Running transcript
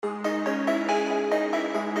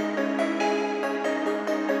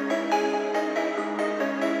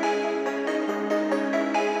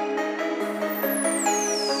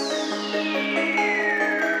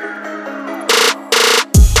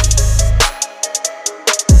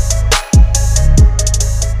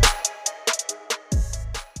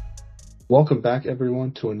Welcome back,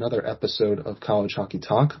 everyone, to another episode of College Hockey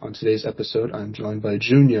Talk. On today's episode, I'm joined by a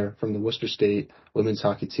junior from the Worcester State women's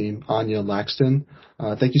hockey team, Anya Laxton.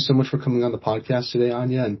 Thank you so much for coming on the podcast today,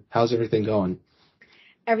 Anya, and how's everything going?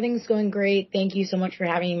 Everything's going great. Thank you so much for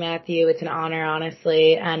having me, Matthew. It's an honor,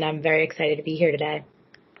 honestly, and I'm very excited to be here today.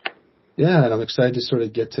 Yeah, and I'm excited to sort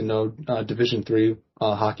of get to know Division III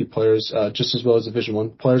hockey players just as well as Division I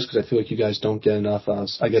players because I feel like you guys don't get enough,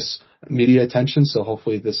 media attention. So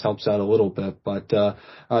hopefully this helps out a little bit. But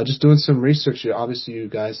just doing some research here, obviously you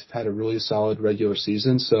guys have had a really solid regular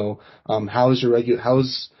season. So how's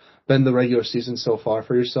been the regular season so far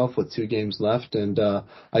for yourself with 2 games left? And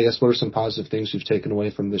I guess what are some positive things you've taken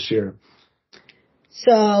away from this year?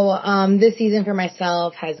 So this season for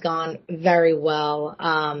myself has gone very well.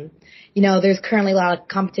 There's currently a lot of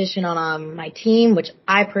competition on my team, which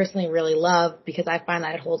I personally really love because I find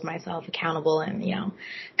that it holds myself accountable and,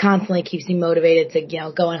 constantly keeps me motivated to,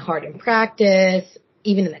 going hard in practice,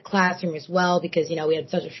 even in the classroom as well, because, we had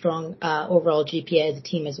such a strong overall GPA as a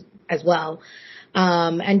team as well.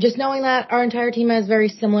 And just knowing that our entire team has very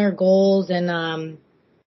similar goals and,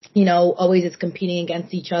 always is competing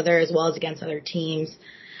against each other as well as against other teams.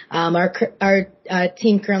 Our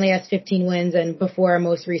team currently has 15 wins, and before our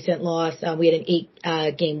most recent loss, we had an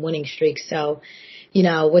 8-game winning streak. So,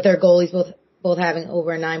 with our goalies both having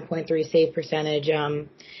over a 9.3 save percentage,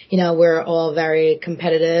 we're all very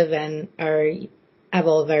competitive and have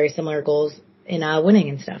all very similar goals in winning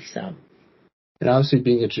and stuff. So. And obviously,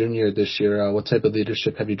 being a junior this year, what type of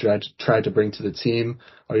leadership have you tried to bring to the team?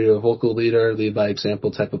 Are you a vocal leader, lead by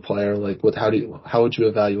example type of player? How would you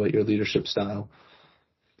evaluate your leadership style?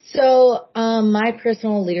 So, my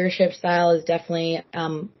personal leadership style is definitely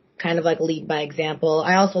kind of like lead by example.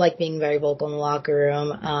 I also like being very vocal in the locker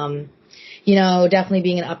room. Definitely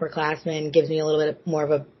being an upperclassman gives me a little bit more of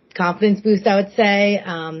a confidence boost, I would say.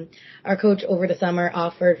 Our coach over the summer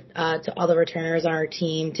offered to all the returners on our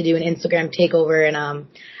team to do an Instagram takeover, and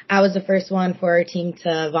I was the first one for our team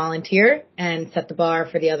to volunteer and set the bar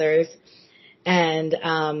for the others. And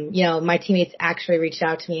my teammates actually reached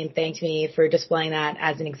out to me and thanked me for displaying that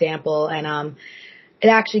as an example, and it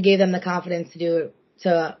actually gave them the confidence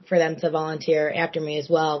for them to volunteer after me as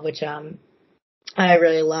well, which I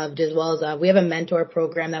really loved, as well as we have a mentor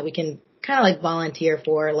program that we can kind of like volunteer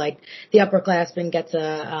for, like the upperclassmen get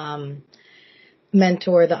to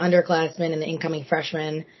mentor the underclassmen and the incoming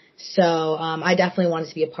freshmen. So I definitely wanted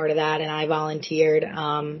to be a part of that, and I volunteered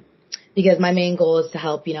because my main goal is to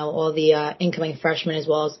help, all the incoming freshmen as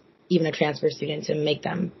well as even the transfer students and make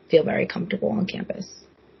them feel very comfortable on campus.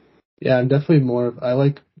 Yeah, I'm definitely I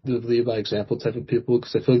like the lead by example type of people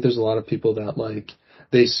because I feel like there's a lot of people that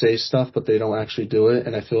they say stuff, but they don't actually do it.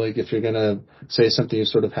 And I feel like if you're going to say something, you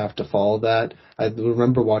sort of have to follow that. I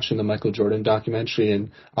remember watching the Michael Jordan documentary,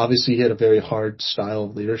 and obviously he had a very hard style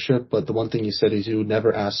of leadership, but the one thing he said is he would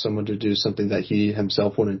never ask someone to do something that he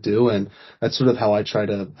himself wouldn't do. And that's sort of how I try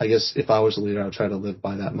to, I guess if I was a leader, I would try to live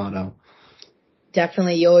by that motto.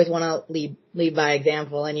 Definitely. You always want to lead by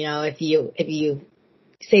example. And, if you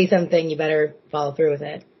say something, you better follow through with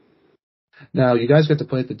it. Now, you guys got to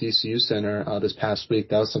play at the DCU Center this past week.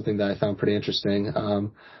 That was something that I found pretty interesting.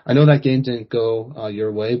 I know that game didn't go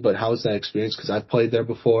your way, but how was that experience? Because I've played there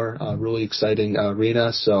before. Really exciting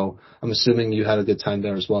arena, so I'm assuming you had a good time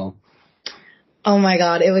there as well. Oh, my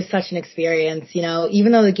God. It was such an experience.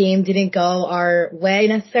 Even though the game didn't go our way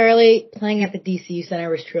necessarily, playing at the DCU Center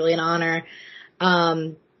was truly an honor.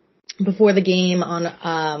 Before our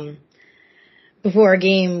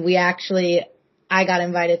game, I got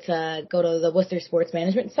invited to go to the Worcester Sports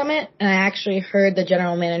Management Summit, and I actually heard the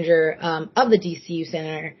general manager of the DCU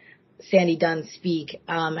Center, Sandy Dunn, speak,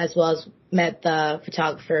 as well as met the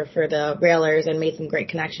photographer for the Railers and made some great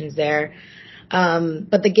connections there.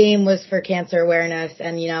 But the game was for cancer awareness,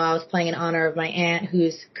 and, I was playing in honor of my aunt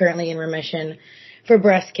who's currently in remission for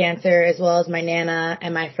breast cancer, as well as my Nana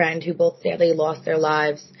and my friend who both sadly lost their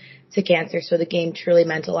lives to cancer. So the game truly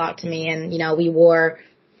meant a lot to me, and, we wore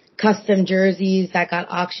custom jerseys that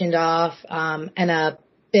got auctioned off, and a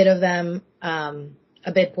bid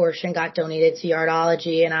portion got donated to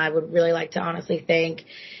Yardology, and I would really like to honestly thank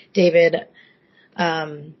David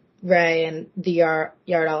Ray and the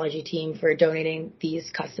Yardology team for donating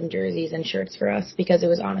these custom jerseys and shirts for us because it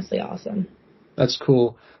was honestly awesome. That's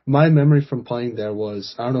cool. My memory from playing there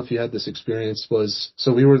was, I don't know if you had this experience,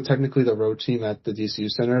 so we were technically the road team at the DCU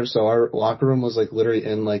Center, so our locker room was literally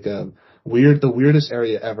in the weirdest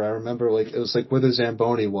area ever. I remember it was where the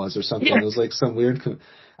Zamboni was or something. It was some weird,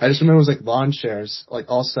 I just remember it was lawn chairs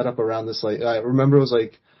all set up around this, I remember it was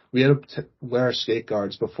we had to wear our skate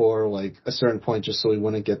guards before like a certain point just so we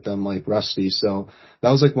wouldn't get them like rusty. So that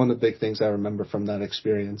was like one of the big things I remember from that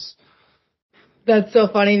experience. That's so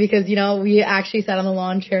funny because, we actually sat on the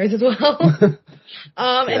lawn chairs as well.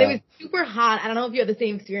 And it was super hot. I don't know if you had the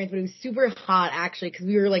same experience, but it was super hot actually because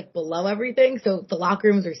we were like below everything. So the locker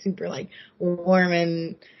rooms were super like warm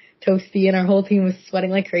and toasty and our whole team was sweating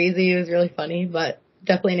like crazy. It was really funny, but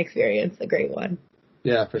definitely an experience, a great one.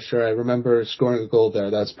 Yeah, for sure. I remember scoring a goal there.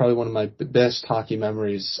 That's probably one of my best hockey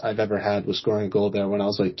memories I've ever had was scoring a goal there when I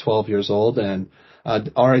was like 12 years old. And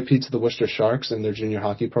RIP to the Worcester Sharks and their junior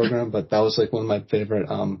hockey program, but that was like one of my favorite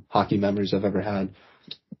hockey memories I've ever had.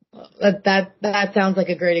 That sounds like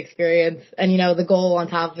a great experience. And, the goal on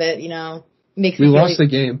top of it, makes me We lost the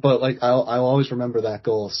game, but like I'll always remember that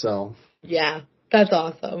goal. So yeah, that's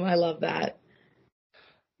awesome. I love that.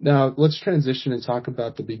 now let's transition and talk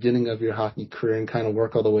about the beginning of your hockey career and kind of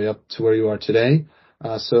work all the way up to where you are today.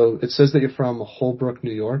 So it says that you're from Holbrook,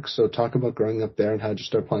 New York. So talk about growing up there and how did you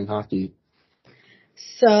start playing hockey?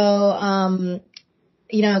 So,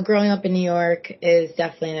 growing up in New York is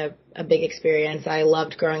definitely a big experience. I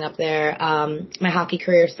loved growing up there. My hockey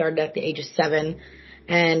career started at the age of 7,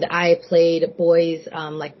 and I played boys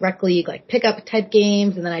like rec league, like pickup type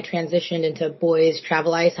games, and then I transitioned into boys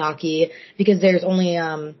travel ice hockey because there's only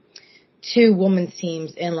 2 women's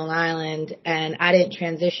teams in Long Island, and I didn't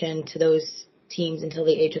transition to those teams until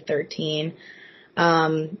the age of 13.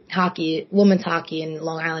 Women's hockey in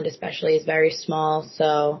Long Island especially is very small,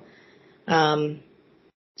 so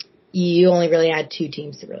you only really had 2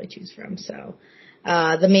 teams to really choose from. So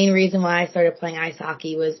the main reason why I started playing ice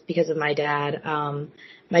hockey was because of my dad.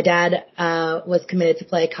 My dad was committed to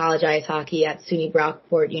play college ice hockey at SUNY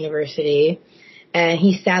Brockport University, and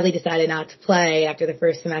he sadly decided not to play after the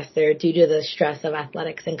first semester due to the stress of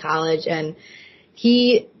athletics in college. And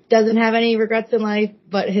he doesn't have any regrets in life,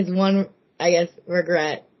 but his one, I guess,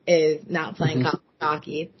 regret is not playing college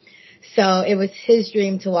hockey. So it was his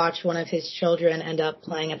dream to watch one of his children end up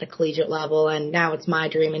playing at the collegiate level, and now it's my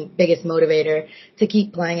dream and biggest motivator to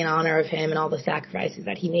keep playing in honor of him and all the sacrifices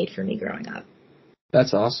that he made for me growing up.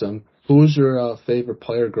 That's awesome. Who was your favorite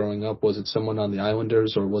player growing up? Was it someone on the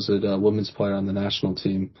Islanders or was it a women's player on the national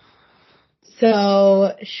team?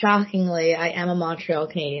 So, shockingly, I am a Montreal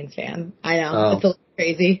Canadiens fan. I know, it's a little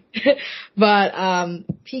crazy. But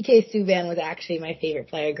PK Subban was actually my favorite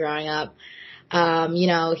player growing up.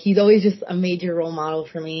 He's always just a major role model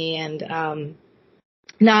for me, and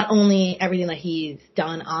not only everything that he's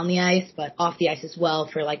done on the ice, but off the ice as well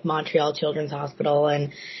for like Montreal Children's Hospital,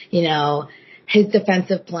 and his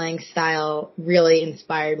defensive playing style really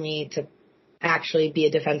inspired me to actually be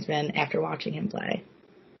a defenseman after watching him play.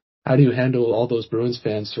 How do you handle all those Bruins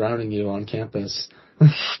fans surrounding you on campus?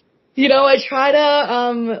 I try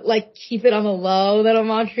to keep it on the low that I'm a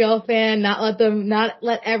Montreal fan, not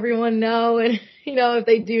let everyone know, and if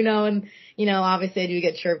they do know, and obviously I do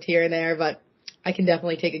get chirped here and there, but I can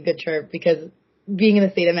definitely take a good chirp because being in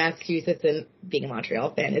the state of Massachusetts and being a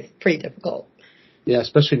Montreal fan is pretty difficult. Yeah,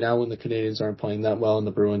 especially now when the Canadiens aren't playing that well and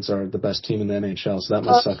the Bruins are the best team in the NHL, so that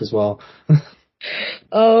must suck as well.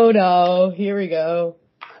 Oh no, here we go.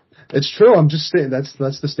 It's true. I'm just saying that's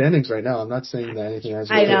the standings right now. I'm not saying that anything has.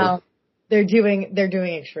 I know they're doing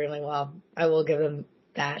extremely well. I will give them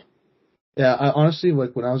that. Yeah, I honestly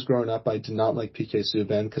when I was growing up, I did not like PK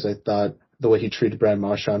Subban because I thought the way he treated Brad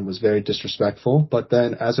Marchand was very disrespectful. But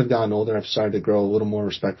then as I've gotten older, I've started to grow a little more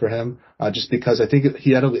respect for him. Just because I think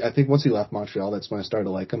I think once he left Montreal, that's when I started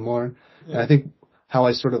to like him more. Yeah. And I think how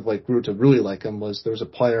I sort of grew to really like him was there was a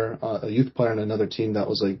player, a youth player on another team that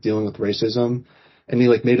was dealing with racism. And he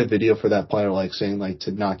made a video for that player saying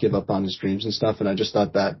to not give up on his dreams and stuff. And I just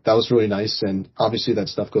thought that was really nice. And obviously that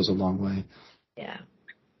stuff goes a long way. Yeah,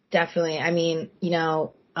 definitely. I mean,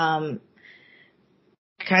 kind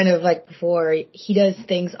of before, he does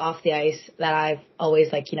things off the ice that I've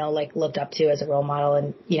always looked up to as a role model.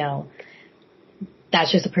 And,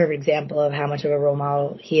 that's just a perfect example of how much of a role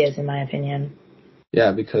model he is, in my opinion.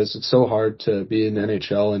 Yeah, because it's so hard to be in the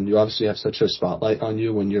NHL, and you obviously have such a spotlight on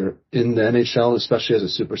you when you're in the NHL, especially as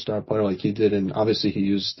a superstar player like he did. And obviously he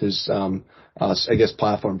used his,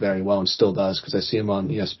 platform very well and still does because I see him on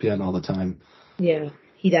ESPN all the time. Yeah,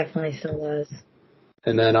 he definitely still does.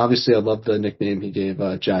 And then obviously I love the nickname he gave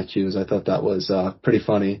Jack Hughes. I thought that was pretty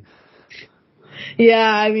funny. Yeah,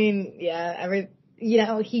 I mean, yeah,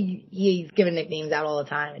 he's given nicknames out all the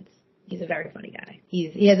time. He's a very funny guy.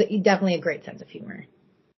 He's definitely a great sense of humor.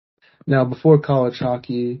 Now, before college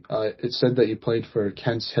hockey, it said that you played for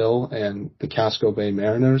Kents Hill and the Casco Bay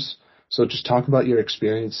Mariners. So just talk about your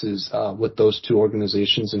experiences with those two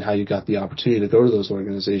organizations and how you got the opportunity to go to those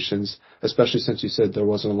organizations, especially since you said there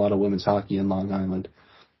wasn't a lot of women's hockey in Long Island.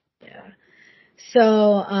 Yeah. So,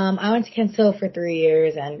 I went to Kensill for 3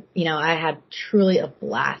 years and, I had truly a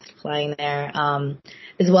blast playing there,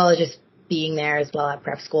 as well as just being there as well at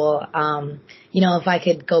prep school. If I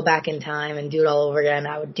could go back in time and do it all over again,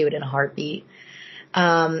 I would do it in a heartbeat.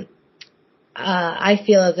 I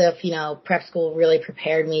feel as if, prep school really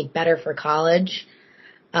prepared me better for college,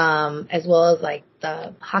 as well as like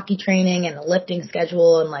the hockey training and the lifting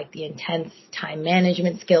schedule and like the intense time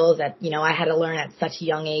management skills that, I had to learn at such a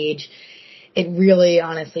young age. It really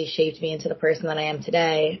honestly shaped me into the person that I am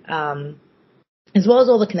today, as well as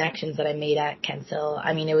all the connections that I made at Kensill.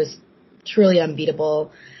 I mean, it was truly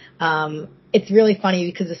unbeatable. It's really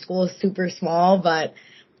funny because the school is super small, but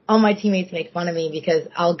all my teammates make fun of me because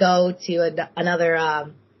I'll go to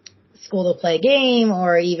another school to play a game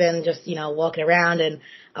or even just, walking around and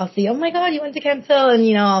I'll see, oh my God, you went to Kensill,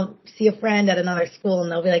 and, I'll see a friend at another school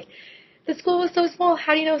and they'll be like, the school was so small.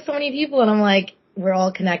 How do you know so many people? And I'm like, we're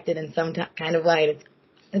all connected in some kind of way.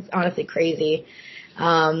 It's honestly crazy.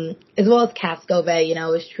 As well as Casco Bay, it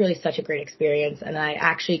was truly such a great experience. And I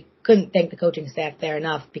actually couldn't thank the coaching staff there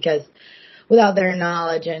enough because without their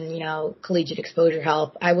knowledge and, collegiate exposure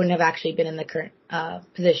help, I wouldn't have actually been in the current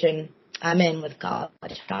position I'm in with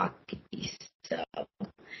college hockey. So,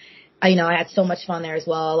 I had so much fun there as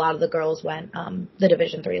well. A lot of the girls went the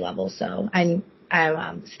Division III level, so I'm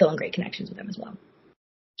still in great connections with them as well.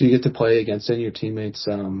 Do you get to play against any of your teammates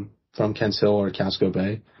from Kensill or Casco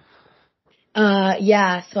Bay?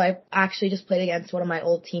 Yeah, so I actually just played against one of my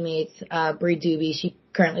old teammates, Bree Doobie. She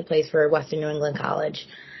currently plays for Western New England College.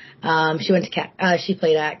 She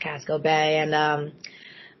played at Casco Bay, and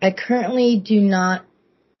I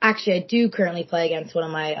do currently play against one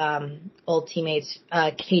of my old teammates,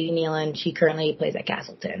 Katie Nealon. She currently plays at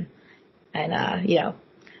Castleton. And,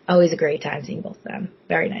 always a great time seeing both of them.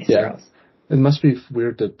 Very nice girls. It must be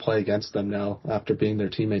weird to play against them now after being their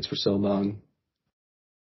teammates for so long.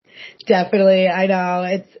 Definitely. I know.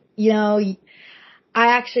 It's,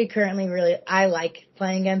 I actually I like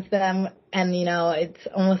playing against them. And, it's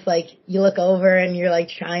almost like you look over and you're like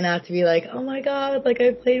trying not to be like, oh my God, like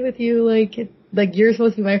I played with you. Like you're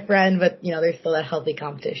supposed to be my friend, but, there's still that healthy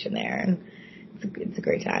competition there. And it's a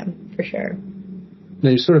great time for sure. Now,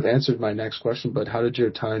 you sort of answered my next question, but how did your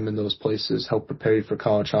time in those places help prepare you for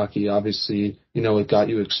college hockey? Obviously, it got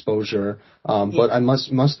you exposure. But I must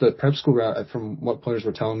the prep school route, from what players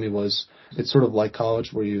were telling me, was it's sort of like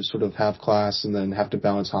college where you sort of have class and then have to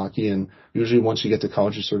balance hockey. And usually once you get to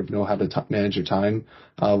college, you sort of know how to manage your time,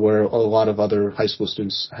 where a lot of other high school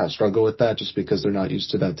students struggle with that just because they're not used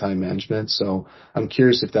to that time management. So I'm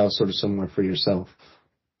curious if that was sort of similar for yourself.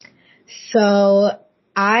 So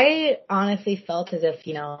I honestly felt as if,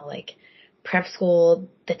 like prep school,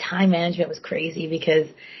 the time management was crazy because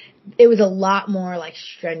it was a lot more like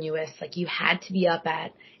strenuous. Like you had to be up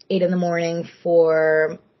at 8 a.m.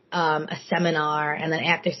 for a seminar, and then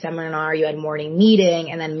after seminar you had morning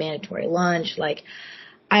meeting and then mandatory lunch. Like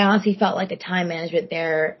I honestly felt like the time management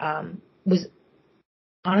there was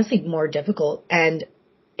honestly more difficult, and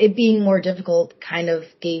it being more difficult kind of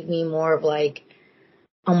gave me more of like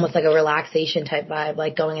almost like a relaxation type vibe,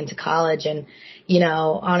 like going into college, and,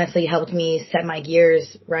 honestly helped me set my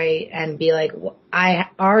gears right and be like, I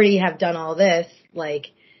already have done all this.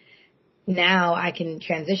 Like now I can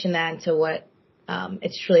transition that into what,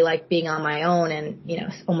 it's truly like being on my own and,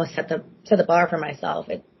 almost set the bar for myself.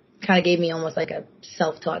 It kind of gave me almost like a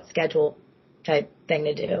self-taught schedule type thing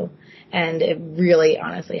to do. And it really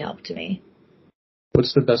honestly helped me.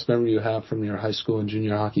 What's the best memory you have from your high school and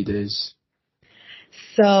junior hockey days?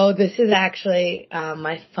 So this is actually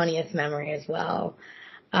my funniest memory as well.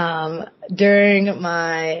 During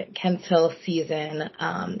my Kensill season,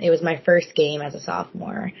 it was my first game as a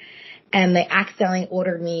sophomore, and they accidentally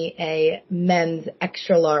ordered me a men's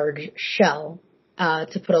extra large shell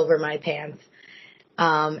to put over my pants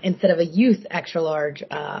instead of a youth extra large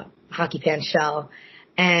hockey pants shell.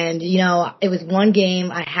 And, it was one game.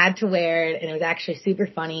 I had to wear it, and it was actually super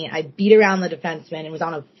funny. I beat around the defenseman. It was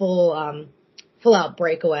on a full out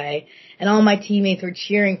breakaway, and all my teammates were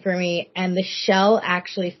cheering for me, and the shell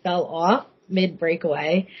actually fell off mid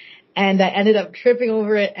breakaway, and I ended up tripping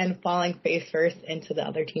over it and falling face first into the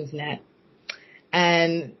other team's net.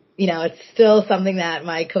 And, it's still something that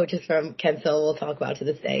my coaches from Kensill will talk about to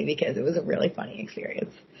this day because it was a really funny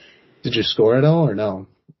experience. Did you score at all or no?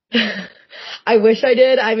 I wish I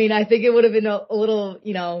did. I mean, I think it would have been a little,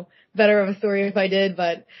 better of a story if I did,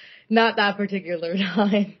 but not that particular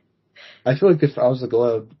time. I feel like if I was the goal,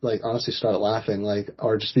 I would like honestly start laughing, like,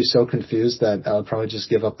 or just be so confused that I would probably just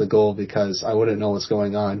give up the goal because I wouldn't know what's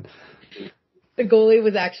going on. The goalie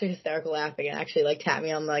was actually hysterical laughing and actually like tapped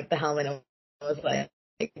me on like the helmet and was like,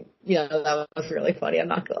 that was really funny. I'm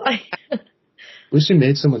not gonna lie. At least you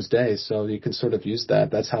made someone's day, so you can sort of use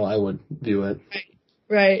that. That's how I would view it.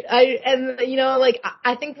 Right.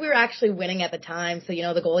 I think we were actually winning at the time. So,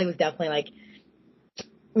 the goalie was definitely like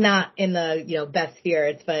not in the, best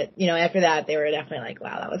spirits, but, after that they were definitely like,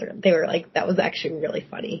 wow, that was actually really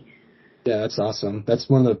funny. Yeah, that's awesome. That's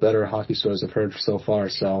one of the better hockey stories I've heard so far,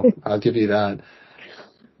 so I'll give you that.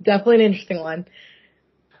 Definitely an interesting one.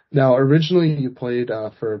 Now, originally you played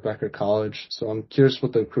for Becker College, so I'm curious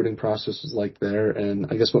what the recruiting process was like there, and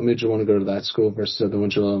I guess what made you want to go to that school versus the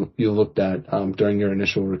ones you looked at during your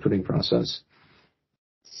initial recruiting process.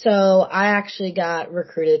 So I actually got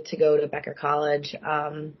recruited to go to Becker College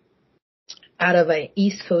out of a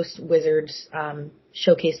East Coast Wizards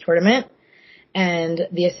showcase tournament. And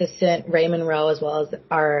the assistant, Ray Monroe, as well as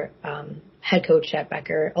our head coach at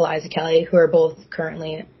Becker, Eliza Kelly, who are both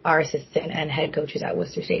currently our assistant and head coaches at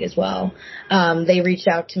Worcester State as well. They reached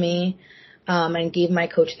out to me and gave my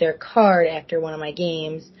coach their card after one of my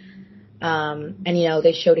games.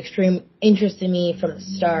 They showed extreme interest in me from the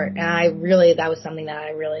start. And that was something that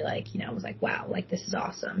I really was like, wow, like this is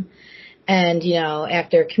awesome. And,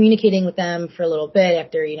 after communicating with them for a little bit,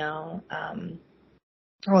 after,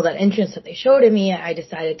 all that interest that they showed in me, I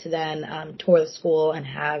decided to then tour the school and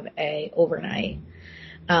have a overnight.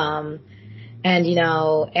 After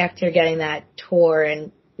getting that tour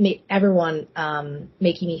and everyone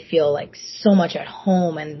making me feel like so much at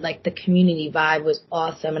home and like the community vibe was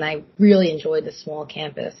awesome, and I really enjoyed the small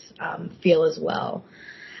campus feel as well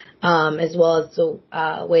as the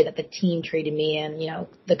way that the team treated me and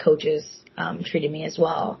the coaches treated me as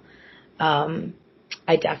well.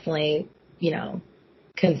 I definitely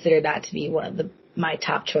considered that to be one of my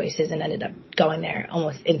top choices and ended up going there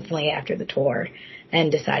almost instantly after the tour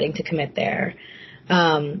and deciding to commit there.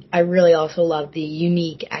 I really also love the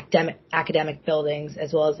unique academic buildings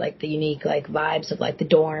as well as like the unique like vibes of like the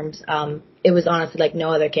dorms. It was honestly like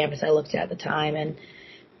no other campus I looked at the time, and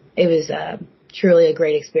it was truly a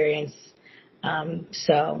great experience.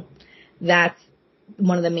 So that's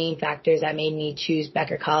one of the main factors that made me choose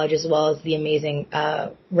Becker College, as well as the amazing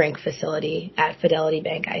rink facility at Fidelity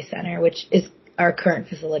Bank Ice Center, which is our current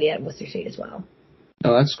facility at Worcester State as well.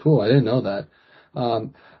 Oh, that's cool. I didn't know that.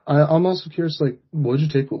 I'm also curious, like, what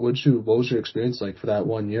was your experience like for that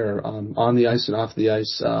 1 year, on the ice and off the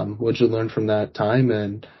ice? What did you learn from that time?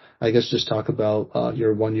 And I guess just talk about,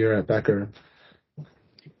 your 1 year at Becker.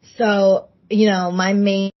 So, my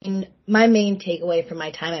main takeaway from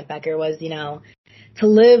my time at Becker was, to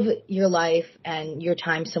live your life and your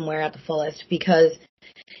time somewhere at the fullest, because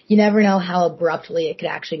you never know how abruptly it could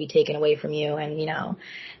actually be taken away from you. And,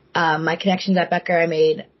 my connections at Becker, I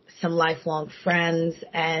made some lifelong friends,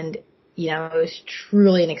 and, it was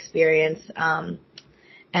truly an experience.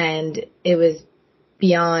 And it was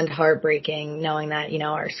beyond heartbreaking knowing that,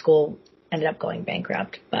 our school ended up going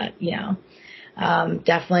bankrupt. But,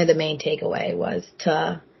 definitely the main takeaway was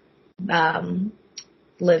to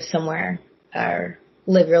live somewhere or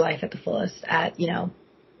live your life at the fullest at,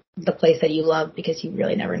 the place that you love, because you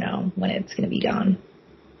really never know when it's going to be gone.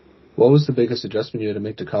 What was the biggest adjustment you had to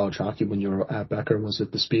make to college hockey when you were at Becker? Was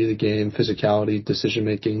it the speed of the game, physicality, decision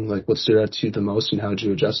making? Like, what stood out to you the most, and how did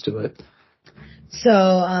you adjust to it? So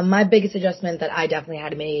my biggest adjustment that I definitely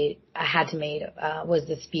had to make was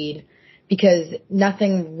the speed, because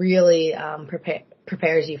nothing really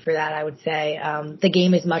prepares you for that. I would say the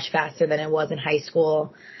game is much faster than it was in high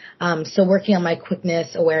school. So working on my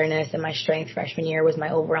quickness, awareness, and my strength freshman year was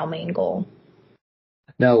my overall main goal.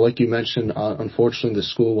 Now, like you mentioned, unfortunately, the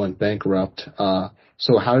school went bankrupt.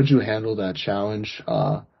 So how did you handle that challenge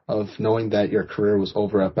of knowing that your career was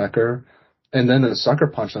over at Becker? And then the sucker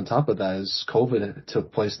punch on top of that is COVID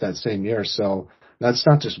took place that same year. So that's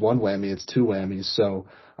not just one whammy, it's two whammies. So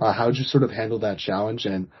how did you sort of handle that challenge?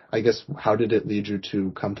 And I guess how did it lead you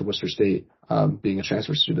to come to Worcester State, being a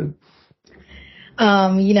transfer student?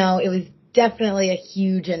 It was definitely a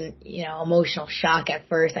huge and, emotional shock at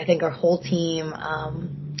first. I think our whole team,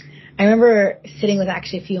 I remember sitting with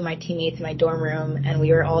actually a few of my teammates in my dorm room, and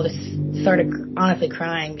we were all just started honestly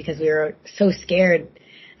crying because we were so scared.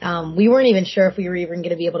 We weren't even sure if we were even going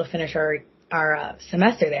to be able to finish our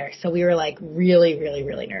semester there. So we were like really, really,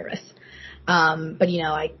 really nervous. But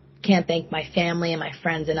I can't thank my family and my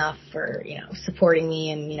friends enough for, supporting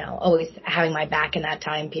me and, always having my back in that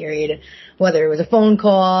time period, whether it was a phone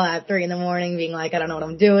call at 3 a.m. being like, I don't know what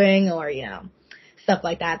I'm doing, or, stuff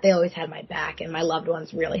like that. They always had my back, and my loved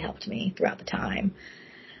ones really helped me throughout the time.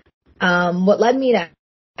 What led me to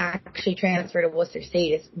actually transfer to Worcester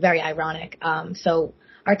State is very ironic. So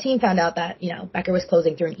our team found out that, Becker was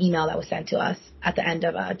closing through an email that was sent to us at the end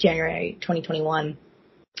of January 2021.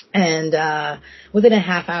 And within a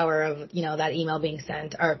half hour of, that email being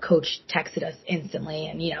sent, our coach texted us instantly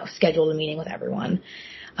and, scheduled a meeting with everyone.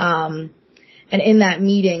 And in that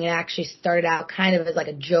meeting, it actually started out kind of as like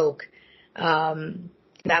a joke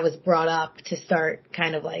that was brought up to start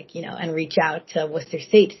kind of like, and reach out to Worcester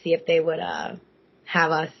State to see if they would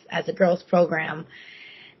have us as a girls program.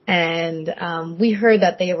 And we heard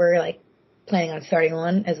that they were like planning on starting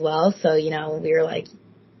one as well. So, we were like,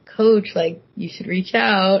 Coach, like, you should reach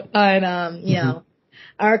out. And,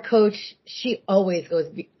 our coach, she always goes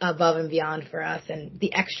above and beyond for us and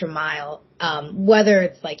the extra mile, whether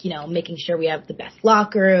it's like, making sure we have the best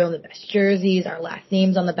locker room, the best jerseys, our last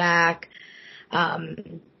names on the back.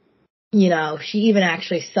 She even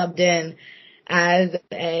actually subbed in as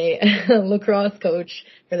a lacrosse coach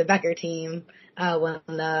for the Becker team when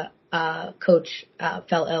the coach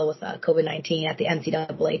fell ill with COVID-19 at the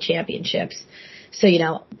NCAA championships. So,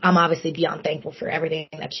 I'm obviously beyond thankful for everything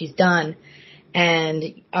that she's done.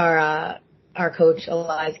 And our coach,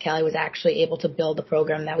 Eliza Kelly, was actually able to build the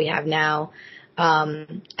program that we have now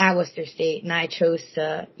at Worcester State. And I chose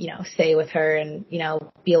to, stay with her and,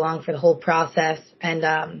 be along for the whole process and,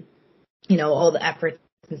 all the efforts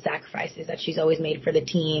and sacrifices that she's always made for the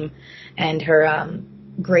team. And her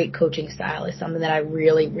great coaching style is something that I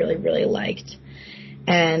really, really, really liked.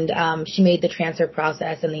 And she made the transfer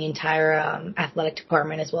process, and the entire athletic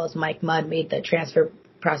department, as well as Mike Mudd, made the transfer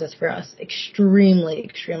process for us extremely,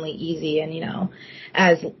 extremely easy and,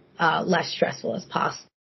 as less stressful as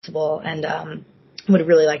possible. And would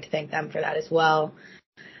really like to thank them for that as well.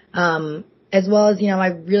 As well as, I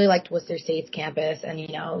really liked Worcester State's campus and,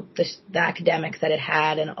 the academics that it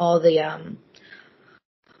had and all the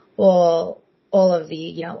all of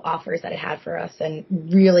the, offers that it had for us, and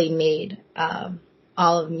really made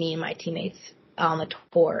all of me and my teammates on the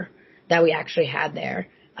tour that we actually had there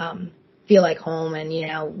feel like home,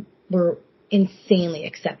 and, were insanely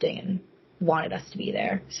accepting and wanted us to be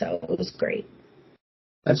there. So it was great.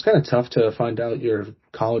 That's kind of tough to find out your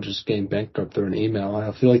college is getting bankrupt through an email.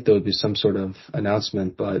 I feel like there would be some sort of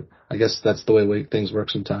announcement, but I guess that's the way things work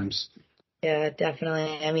sometimes. Yeah,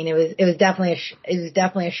 definitely. I mean, it was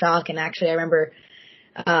definitely a shock. And actually, I remember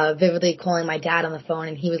vividly calling my dad on the phone,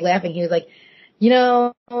 and he was laughing. He was like, I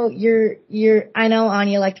know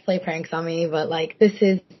Anya liked to play pranks on me, but like, this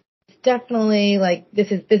is definitely like,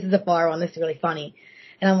 this is a far one. This is really funny.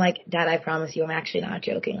 And I'm like, Dad, I promise you, I'm actually not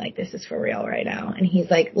joking. Like, this is for real right now. And he's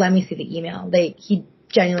like, let me see the email. He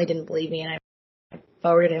genuinely didn't believe me. And I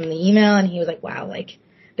forwarded him the email, and he was like, wow, like,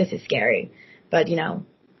 this is scary. But,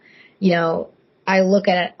 I look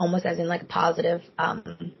at it almost as in like a positive,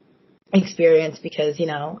 experience because,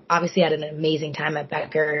 obviously I had an amazing time at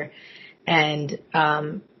Becker. And,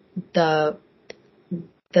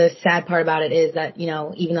 the sad part about it is that,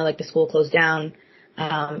 even though like the school closed down,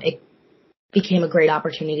 it became a great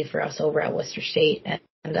opportunity for us over at Worcester State.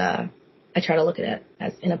 And I try to look at it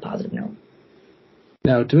as in a positive note.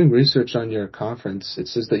 Now, doing research on your conference, it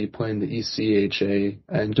says that you play in the ECHA,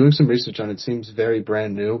 and doing some research on it seems very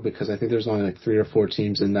brand new because I think there's only like 3 or 4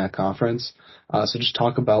 teams in that conference. So just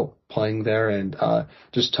talk about playing there and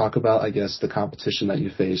just talk about, I guess, the competition that you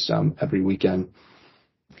face every weekend.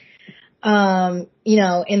 In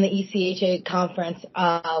the ECHA conference,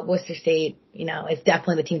 Worcester State, is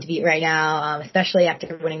definitely the team to beat right now, especially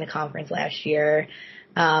after winning the conference last year.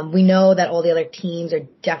 We know that all the other teams are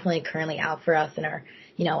definitely currently out for us and are,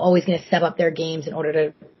 always going to step up their games in order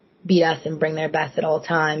to beat us and bring their best at all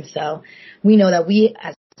times. So we know that we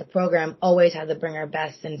as a program always have to bring our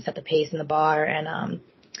best and set the pace in the bar and,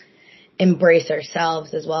 embrace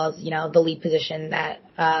ourselves as well as, the lead position that,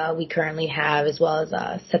 we currently have, as well as,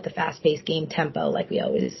 set the fast-paced game tempo like we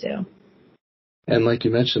always do. And like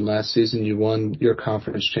you mentioned, last season you won your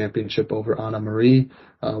conference championship over Anna Marie.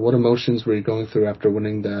 What emotions were you going through after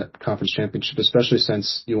winning that conference championship, especially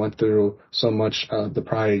since you went through so much the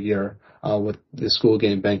prior year with the school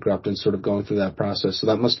getting bankrupt and sort of going through that process? So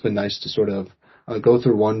that must have been nice to sort of go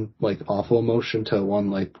through one like awful emotion to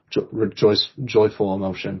one like joyful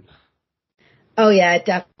emotion. Oh yeah, it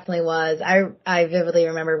definitely was. I vividly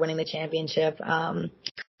remember winning the championship.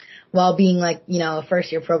 while being like, a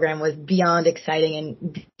first year program was beyond exciting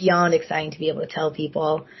and beyond exciting to be able to tell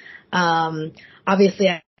people. Obviously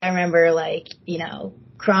I remember like,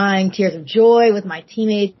 crying tears of joy with my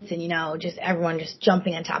teammates and, just everyone just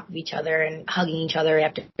jumping on top of each other and hugging each other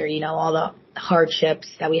after, all the hardships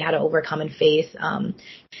that we had to overcome and face.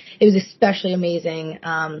 It was especially amazing,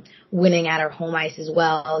 winning at our home ice as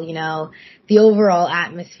well. The overall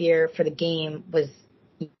atmosphere for the game was,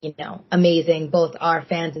 amazing, both our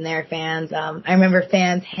fans and their fans. I remember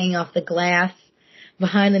fans hanging off the glass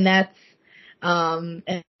behind the nets, and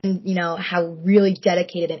how really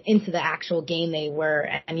dedicated and into the actual game they were.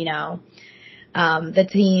 And, the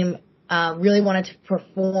team, really wanted to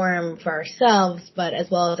perform for ourselves, but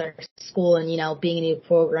as well as our school and, being a new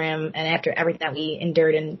program. And after everything that we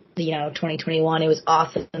endured in, 2021, it was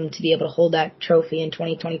awesome to be able to hold that trophy in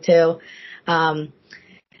 2022.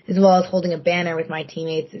 As well as holding a banner with my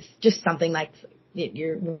teammates. It's just something like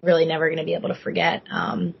you're really never going to be able to forget.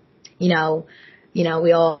 We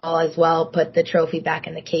all as well put the trophy back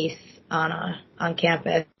in the case on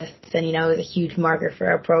campus, and it was a huge marker for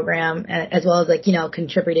our program, as well as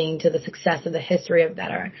contributing to the success of the history of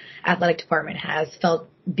that our athletic department has. Felt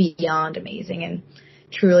beyond amazing and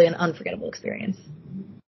truly an unforgettable experience.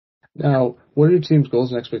 Now, what are your team's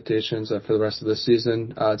goals and expectations for the rest of this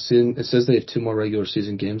season? It says they have 2 more regular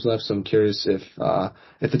season games left, so I'm curious if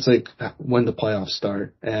it's like when the playoffs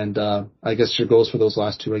start, and I guess your goals for those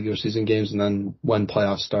last 2 regular season games, and then when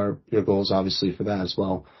playoffs start, your goals obviously for that as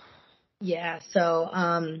well. Yeah, so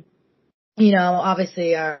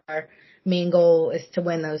obviously our main goal is to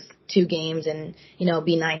win those 2 games and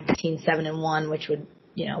be 19-7-1, which would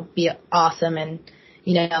be awesome, and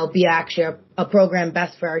be actually a program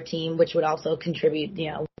best for our team, which would also contribute,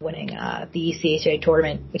 winning the ECHA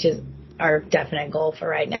tournament, which is our definite goal for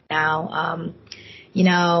right now.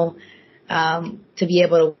 To be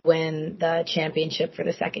able to win the championship for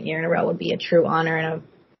the 2nd year in a row would be a true honor and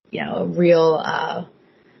a real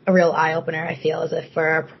eye opener, I feel, for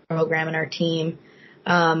our program and our team.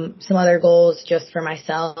 Some other goals just for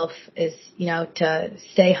myself is, to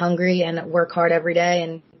stay hungry and work hard every day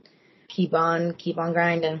and keep on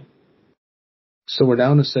grinding. So we're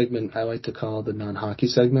now in a segment I like to call the non-hockey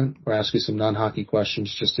segment. We're asking some non-hockey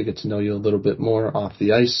questions just to get to know you a little bit more off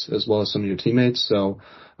the ice, as well as some of your teammates. So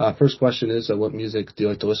first question is, what music do you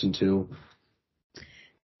like to listen to?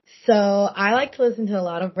 So I like to listen to a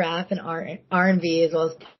lot of rap and R&B as well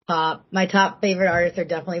as pop. My top favorite artists are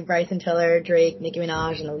definitely Bryson Tiller, Drake, Nicki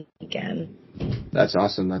Minaj, and The Weeknd. That's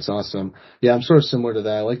awesome. That's awesome. Yeah, I'm sort of similar to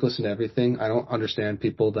that. I like listening to everything. I don't understand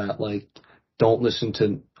people that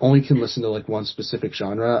only can listen to one specific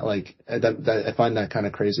genre. That I find that kind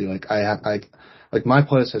of crazy. My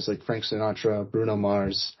playlist has Frank Sinatra, Bruno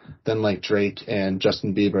Mars, then Drake and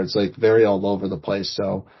Justin Bieber. It's very all over the place.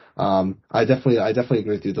 So I definitely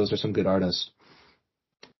agree with you. Those are some good artists.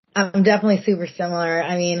 I'm definitely super similar.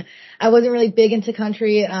 I mean, I wasn't really big into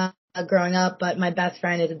country growing up, but my best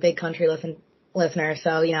friend is a big country listener.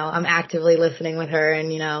 So, I'm actively listening with her and,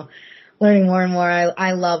 learning more and more.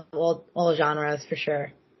 I love all genres for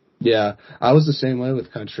sure. Yeah, I was the same way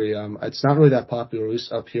with country. It's not really that popular, at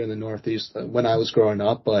least up here in the Northeast when I was growing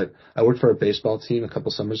up, but I worked for a baseball team a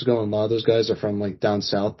couple summers ago, and a lot of those guys are from down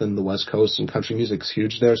south and the West Coast, and country music's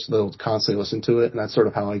huge there, so they'll constantly listen to it, and that's sort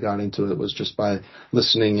of how I got into it, was just by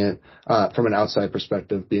listening it from an outside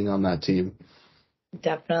perspective, being on that team.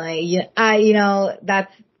 Definitely.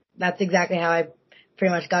 That's exactly how I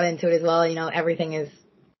pretty much got into it as well. Everything is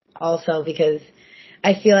also because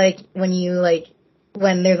I feel like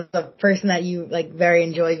when there's a person that you very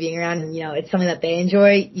enjoy being around and it's something that they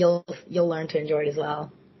enjoy, you'll learn to enjoy it as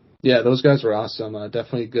well. Yeah, those guys were awesome.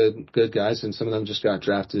 Definitely good guys, and some of them just got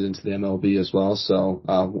drafted into the MLB as well.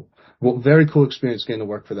 So very cool experience getting to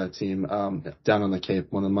work for that team down on the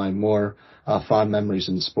Cape. One of my more fond memories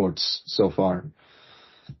in sports so far.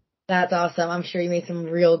 That's awesome. I'm sure you made some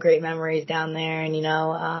real great memories down there, and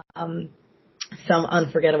some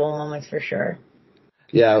unforgettable moments for sure.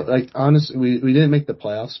 Yeah, honestly, we didn't make the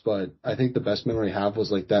playoffs, but I think the best memory I have was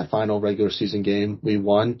that final regular season game we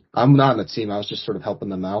won. I'm not on the team, I was just sort of helping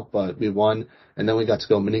them out, but we won, and then we got to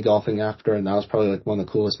go mini golfing after, and that was probably one of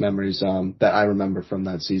the coolest memories that I remember from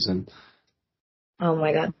that season. Oh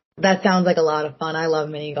my God, that sounds like a lot of fun. I love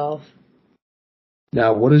mini golf.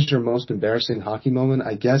 Now, what is your most embarrassing hockey moment?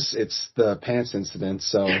 I guess it's the pants incident,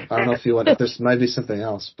 so I don't know if there might be something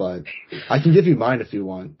else, but I can give you mine if you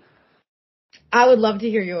want. I would love to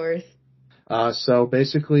hear yours. So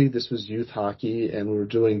basically, this was youth hockey, and we were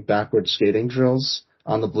doing backward skating drills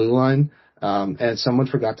on the blue line, and someone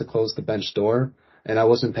forgot to close the bench door. and I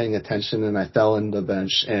wasn't paying attention and I fell into the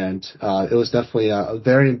bench, and it was definitely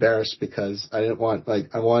very embarrassed because I didn't want like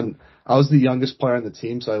I was the youngest player on the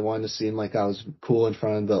team, so I wanted to seem like I was cool in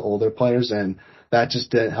front of the older players, and that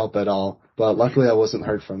just didn't help at all. But luckily I wasn't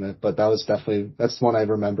hurt from it. But that's one I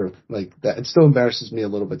remember like that. It still embarrasses me a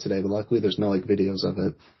little bit today, but luckily there's no like videos of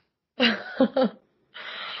it.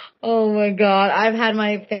 Oh my God. I've had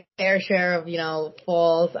my fair share of,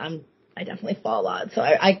 falls. I definitely fall a lot. So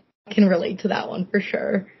I can relate to that one for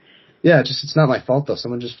sure. Yeah, just it's not my fault though.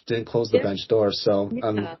 Someone just didn't close the Yeah. bench door, so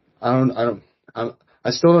Yeah. I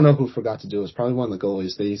still don't know who forgot to do it. It's probably one of the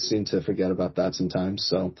goalies. They seem to forget about that sometimes.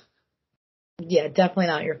 So, Yeah, definitely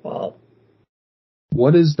not your fault.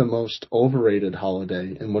 what is the most overrated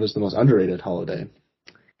holiday and what is the most underrated holiday?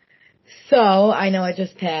 So I know it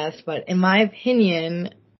just passed, but in my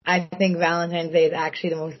opinion, I think Valentine's Day is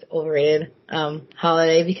actually the most overrated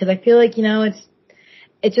holiday because I feel like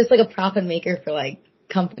it's just like a profit maker for like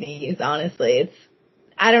companies. Honestly,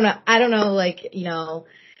 I don't know like the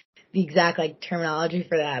exact like terminology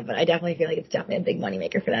for that, but I definitely feel like it's definitely a big money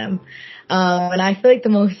maker for them. And I feel like the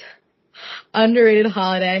most underrated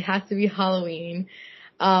holiday has to be Halloween.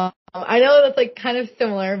 I know that's like kind of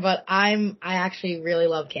similar, but I actually really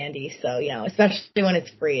love candy. So, especially when it's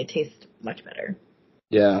free, it tastes much better.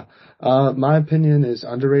 Yeah. My opinion is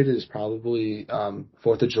underrated is probably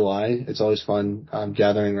 4th of July. It's always fun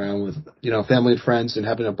gathering around with, family and friends and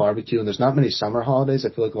having a barbecue. And there's not many summer holidays.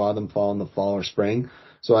 I feel like a lot of them fall in the fall or spring.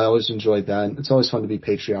 So I always enjoyed that. It's always fun to be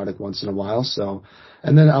patriotic once in a while. So,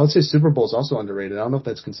 and then I would say Super Bowl is also underrated. I don't know if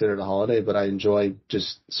that's considered a holiday, but I enjoy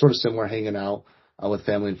just sort of similar hanging out with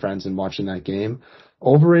family and friends and watching that game.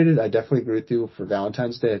 Overrated, I definitely agree with you for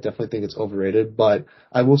Valentine's Day. I definitely think it's overrated, but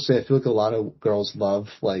I will say I feel like a lot of girls love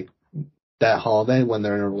like that holiday when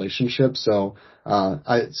they're in a relationship. So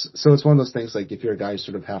it's one of those things like if you're a guy, you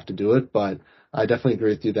sort of have to do it, but I definitely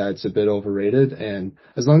agree with you that it's a bit overrated. And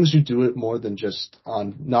as long as you do it more than just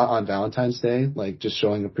not on Valentine's Day, like just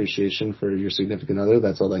showing appreciation for your significant other,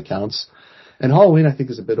 that's all that counts. And Halloween, I think,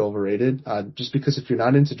 is a bit overrated, just because if you're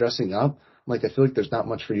not into dressing up, like I feel like there's not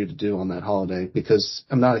much for you to do on that holiday because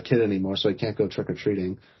I'm not a kid anymore, so I can't go trick or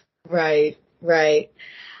treating. Right, right.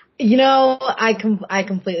 I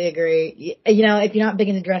completely agree. If you're not big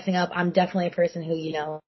into dressing up, I'm definitely a person who,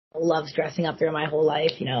 loves dressing up through my whole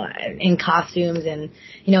life, in costumes and,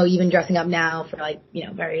 even dressing up now for like,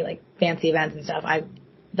 very like fancy events and stuff.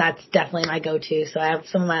 That's definitely my go-to. So I have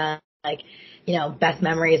some of my like, best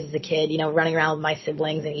memories as a kid, running around with my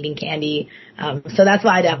siblings and eating candy. So that's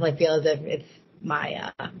why I definitely feel as if it's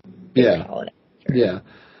my, favorite Yeah, holiday. Sure. yeah.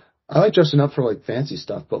 I like dressing up for like fancy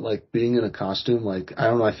stuff, but like being in a costume, like I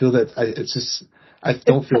don't know, I feel that I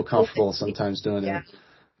don't feel comfortable sometimes doing Yeah, it.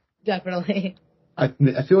 definitely. I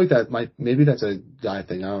feel like maybe that's a guy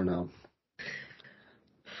thing. I don't know.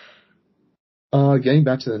 Getting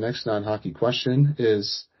back to the next non-hockey question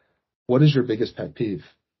is, what is your biggest pet peeve?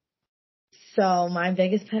 So my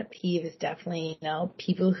biggest pet peeve is definitely,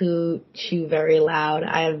 people who chew very loud.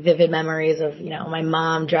 I have vivid memories of, my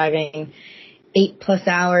mom driving 8+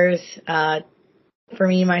 hours, for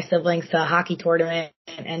me and my siblings to a hockey tournament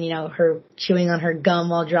and, her chewing on her gum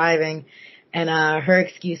while driving. And, her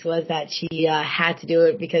excuse was that she, had to do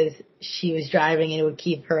it because she was driving and it would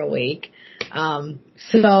keep her awake.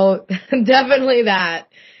 So definitely that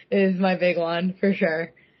is my big one for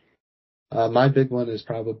sure. My big one is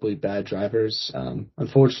probably bad drivers.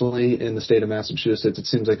 Unfortunately, in the state of Massachusetts, it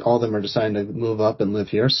seems like all of them are deciding to move up and live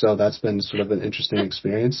here, so that's been sort of an interesting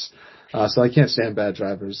experience. So I can't stand bad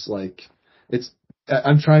drivers.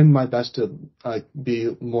 I'm trying my best to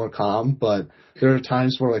be more calm, but there are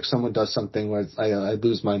times where like someone does something where I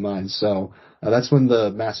lose my mind. So that's when the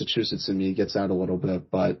Massachusetts in me gets out a little bit,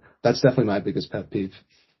 but that's definitely my biggest pet peeve.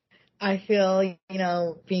 I feel,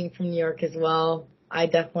 being from New York as well, I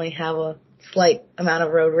definitely have a slight amount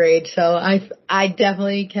of road rage. So I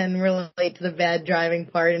definitely can relate to the bad driving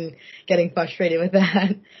part and getting frustrated with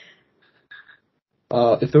that.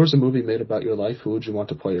 If there was a movie made about your life, who would you want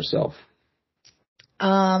to play yourself?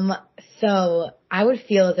 Um, so I would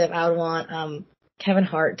feel as if I would want, Kevin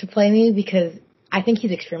Hart to play me because I think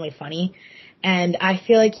he's extremely funny. And I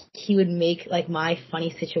feel like he would make like my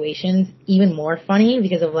funny situations even more funny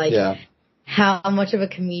because of like Yeah. how much of a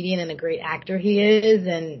comedian and a great actor he is.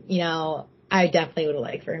 And, I definitely would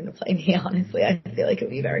like for him to play me, honestly. I feel like it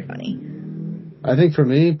would be very funny. I think for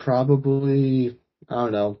me, probably, I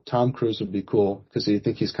don't know, Tom Cruise would be cool because I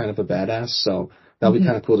think he's kind of a badass. So that'd be Hmm.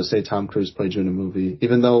 kind of cool to say Tom Cruise played you in a movie,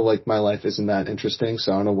 even though like my life isn't that interesting.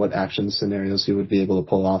 So I don't know what action scenarios he would be able to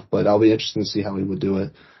pull off, but I'll be interested to see how he would do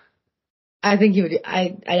it. I think he would,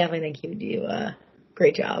 I definitely think he would do a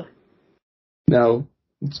great job. Now,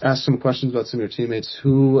 let's ask some questions about some of your teammates.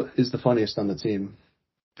 Who is the funniest on the team?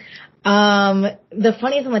 The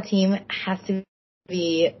funniest on the team has to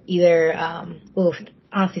be either,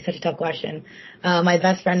 honestly, such a tough question. My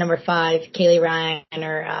best friend, number 5, Kaylee Ryan,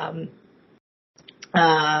 or,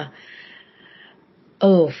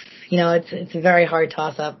 it's a very hard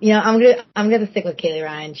toss up. I'm gonna stick with Kaylee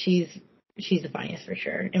Ryan. She's the funniest for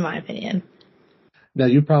sure, in my opinion. Now,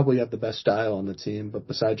 you probably have the best style on the team, but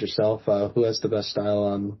besides yourself, who has the best style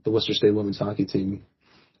on the Worcester State women's hockey team?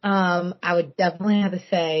 I would definitely have to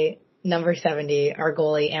say number 70, our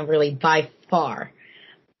goalie, Amberly, by far.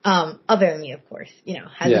 Other than me, of course,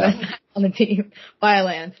 has the best style on the team by a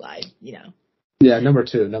landslide, Yeah, number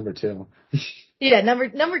two. Yeah,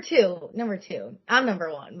 number two. I'm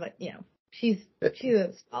number 1, but she's a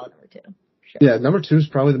solid number 2. Sure. Yeah, number 2 is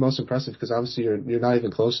probably the most impressive because obviously you're not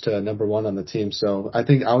even close to number 1 on the team. So I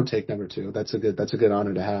think I would take number 2. That's a good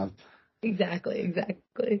honor to have. Exactly.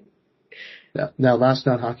 Yeah. Now, last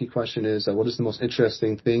non-hockey question is, what is the most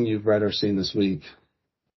interesting thing you've read or seen this week?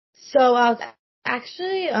 So I was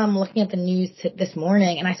actually looking at the news this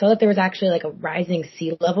morning, and I saw that there was actually like a rising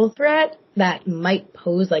sea level threat that might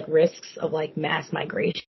pose like risks of like mass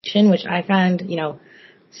migration, which I found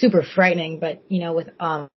super frightening. But with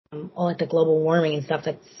all like the global warming and stuff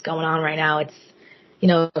that's going on right now, it's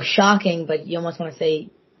shocking. But you almost want to say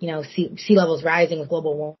sea levels rising with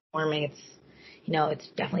global warming. It's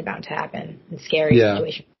definitely bound to happen. It's a scary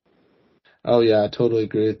situation. Oh yeah, I totally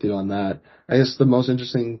agree with you on that. I guess the most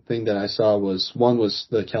interesting thing that I saw was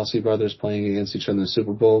the Kelsey brothers playing against each other in the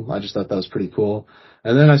Super Bowl. I just thought that was pretty cool.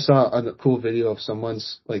 And then I saw a cool video of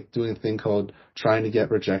someone's like doing a thing called trying to get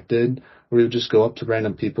rejected, where he would just go up to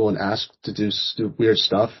random people and ask to do weird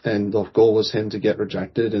stuff, and the goal was him to get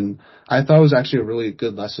rejected. And I thought it was actually a really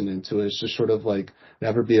good lesson into it. It's just sort of like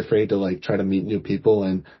never be afraid to like try to meet new people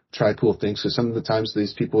and try cool things. Because some of the times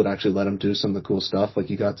these people would actually let him do some of the cool stuff. Like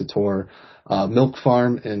he got to tour Milk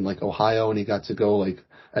Farm in like Ohio, and he got to go like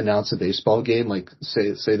announce a baseball game, like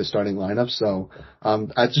say the starting lineup. So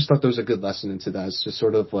I just thought there was a good lesson into that. It's just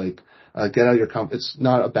sort of like get out of your it's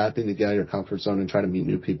not a bad thing to get out of your comfort zone and try to meet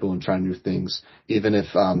new people and try new things, even if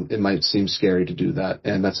it might seem scary to do that.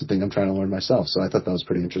 And that's the thing I'm trying to learn myself. So I thought that was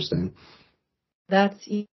pretty interesting. That's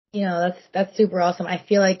that's super awesome. I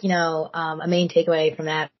feel like a main takeaway from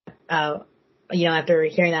that after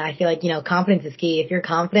hearing that, I feel like confidence is key. If you're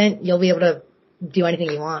confident, you'll be able to do anything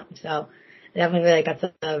you want. So I definitely feel like that's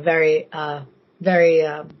a very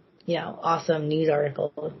awesome news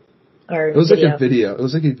article. It was like a video. It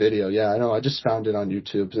was like a video. Yeah, I know. I just found it on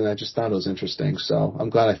YouTube, and I just thought it was interesting. So I'm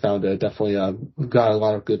glad I found it. Definitely got a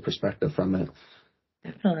lot of good perspective from it.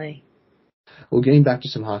 Definitely. Well, getting back to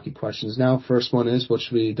some hockey questions now. First one is, what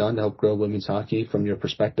should be done to help grow women's hockey from your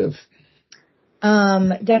perspective?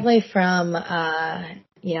 Definitely from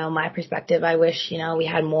my perspective, I wish we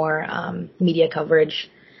had more media coverage,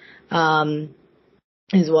 as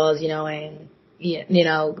well as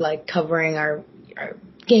like covering our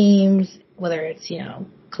games, whether it's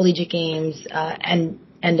collegiate games, and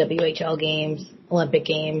NWHL games, Olympic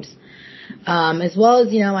games, as well as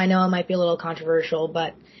I know it might be a little controversial,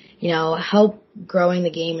 but help growing the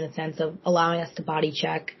game in the sense of allowing us to body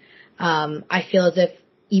check. I feel as if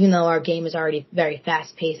even though our game is already very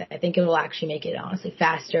fast paced, I think it will actually make it honestly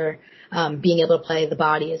faster, being able to play the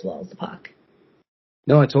body as well as the puck.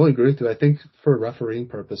 No, I totally agree with you. I think for refereeing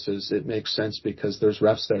purposes, it makes sense because there's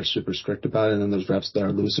refs that are super strict about it and then there's refs that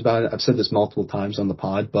are loose about it. I've said this multiple times on the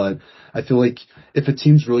pod, but I feel like if a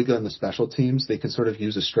team's really good on the special teams, they can sort of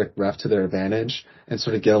use a strict ref to their advantage and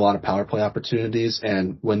sort of get a lot of power play opportunities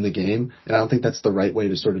and win the game. And I don't think that's the right way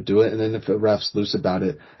to sort of do it. And then if a ref's loose about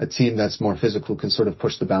it, a team that's more physical can sort of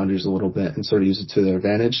push the boundaries a little bit and sort of use it to their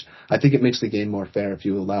advantage. I think it makes the game more fair if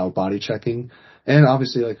you allow body checking. And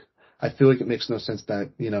obviously, like, I feel like it makes no sense that,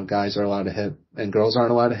 guys are allowed to hit and girls aren't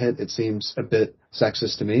allowed to hit. It seems a bit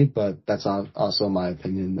sexist to me, but that's also my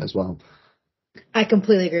opinion as well. I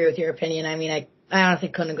completely agree with your opinion. I mean, I honestly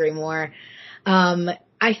couldn't agree more.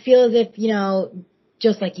 I feel as if,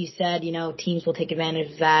 just like you said, teams will take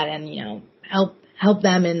advantage of that and, help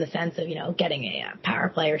them in the sense of, getting a power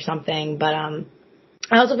play or something. But, I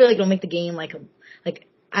also feel like it'll make the game like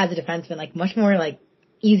as a defenseman, like much more like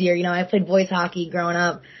easier. I played boys hockey growing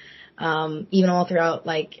up. Even all throughout,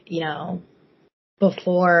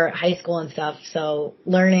 before high school and stuff. So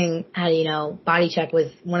learning how to, body check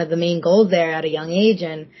was one of the main goals there at a young age.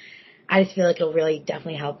 And I just feel like it'll really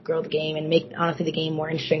definitely help grow the game and make, honestly, the game more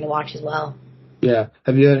interesting to watch as well. Yeah.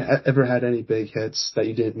 Have you ever had any big hits that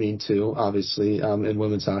you didn't mean to, obviously, in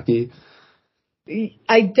women's hockey?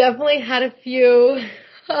 I definitely had a few.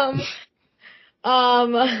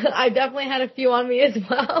 I definitely had a few on me as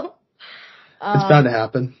well. It's bound to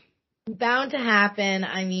happen. Bound to happen.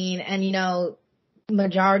 I mean, and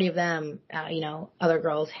majority of them, other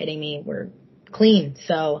girls hitting me were clean.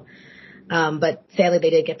 So, but sadly they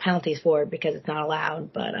did get penalties for it because it's not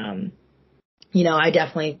allowed. But, I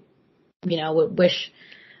definitely, would wish,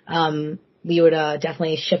 we would,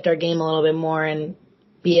 definitely shift our game a little bit more and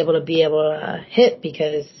be able to hit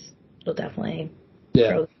because it'll definitely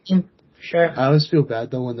grow the game. Sure. I always feel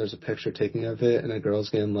bad though when there's a picture taken of it and a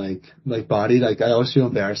girl's getting like bodied. Like I always feel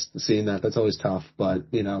embarrassed seeing that. That's always tough. But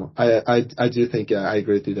I do think I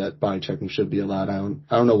agree with you that body checking should be allowed. I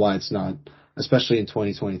don't know why it's not, especially in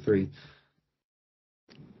 2023.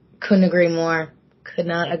 Couldn't agree more. Could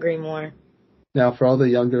not agree more. Now, for all the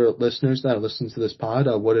younger listeners that listen to this pod,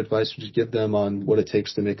 what advice would you give them on what it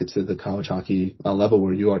takes to make it to the college hockey level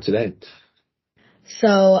where you are today?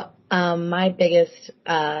 So, my biggest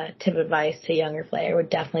tip of advice to a younger player would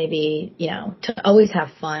definitely be, to always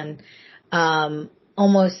have fun.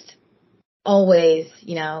 Almost always,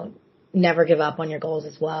 never give up on your goals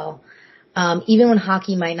as well. Even when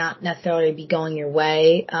hockey might not necessarily be going your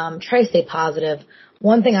way, try to stay positive.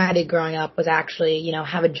 One thing I did growing up was actually,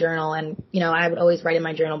 have a journal and, I would always write in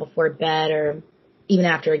my journal before bed or even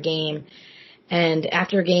after a game. And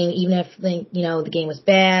after a game, even if, the game was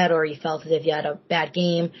bad or you felt as if you had a bad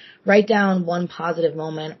game, write down one positive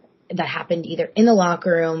moment that happened either in the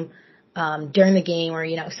locker room, during the game or,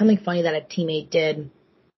 something funny that a teammate did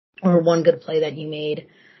or one good play that you made.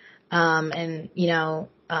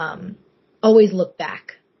 Always look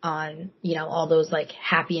back on, all those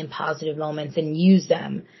happy and positive moments and use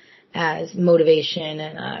them as motivation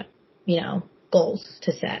and, goals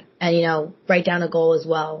to set. And, write down a goal as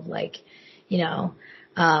well,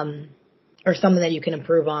 or something that you can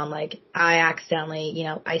improve on. Like I accidentally,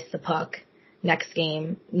 iced the puck. Next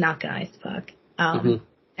game, not gonna ice the puck.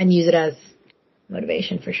 And use it as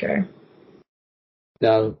motivation for sure.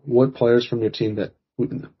 Now, what players from your team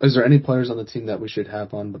is there any players on the team that we should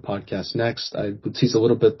have on the podcast next? I would tease a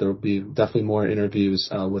little bit. There will be definitely more interviews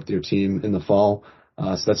with your team in the fall.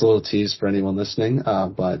 So that's a little tease for anyone listening.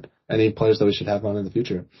 But any players that we should have on in the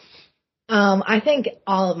future? I think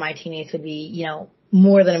all of my teammates would be,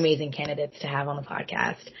 more than amazing candidates to have on the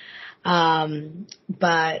podcast.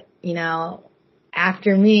 But,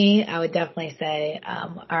 after me, I would definitely say,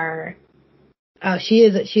 she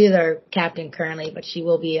is our captain currently, but she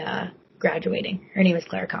will be, graduating. Her name is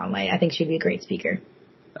Claire Conway. I think she'd be a great speaker.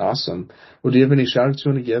 Awesome. Well, do you have any shout outs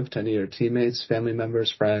you want to give to any of your teammates, family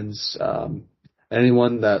members, friends,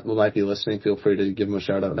 anyone that might be listening? Feel free to give them a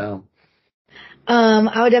shout out now.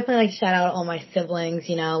 I would definitely like to shout out all my siblings,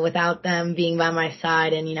 without them being by my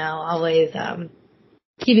side and, always,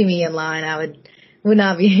 keeping me in line, I would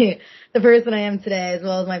not be the person I am today, as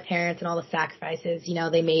well as my parents and all the sacrifices,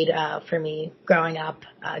 they made, for me growing up,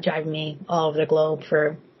 driving me all over the globe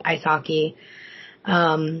for ice hockey.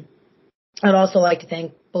 I'd also like to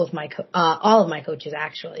thank all of my coaches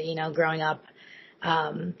actually, growing up,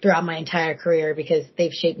 throughout my entire career because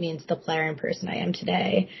they've shaped me into the player and person I am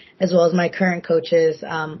today, as well as my current coaches,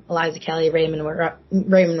 Eliza Kelly, Raymond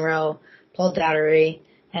Rowe, Paul Dowdery,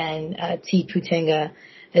 and T. Putinga,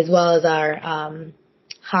 as well as our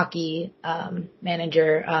hockey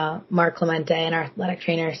manager, Mark Clemente, and our athletic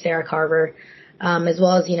trainer, Sarah Carver, as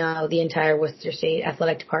well as, the entire Worcester State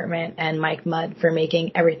Athletic Department and Mike Mudd for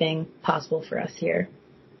making everything possible for us here.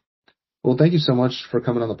 Well, thank you so much for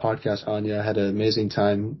coming on the podcast, Anya. I had an amazing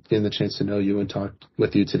time getting the chance to know you and talk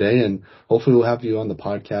with you today, and hopefully we'll have you on the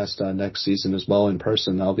podcast next season as well in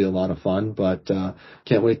person. That'll be a lot of fun, but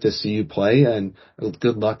can't wait to see you play, and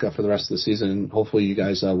good luck for the rest of the season, and hopefully you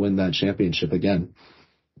guys win that championship again.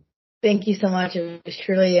 Thank you so much. It was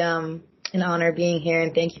truly an honor being here,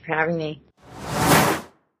 and thank you for having me.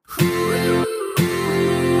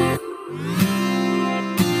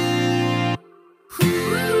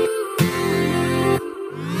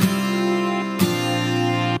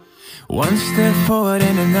 One step forward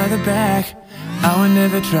and another back, I would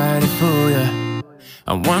never try to fool ya.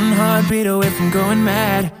 I'm one heartbeat away from going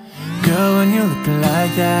mad. Girl, when you're looking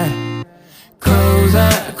like that,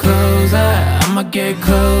 closer, closer, I'ma get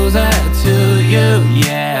closer to you.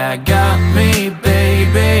 Yeah, got me,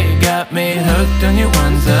 baby, got me hooked on you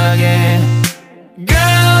once again.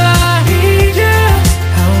 Girl,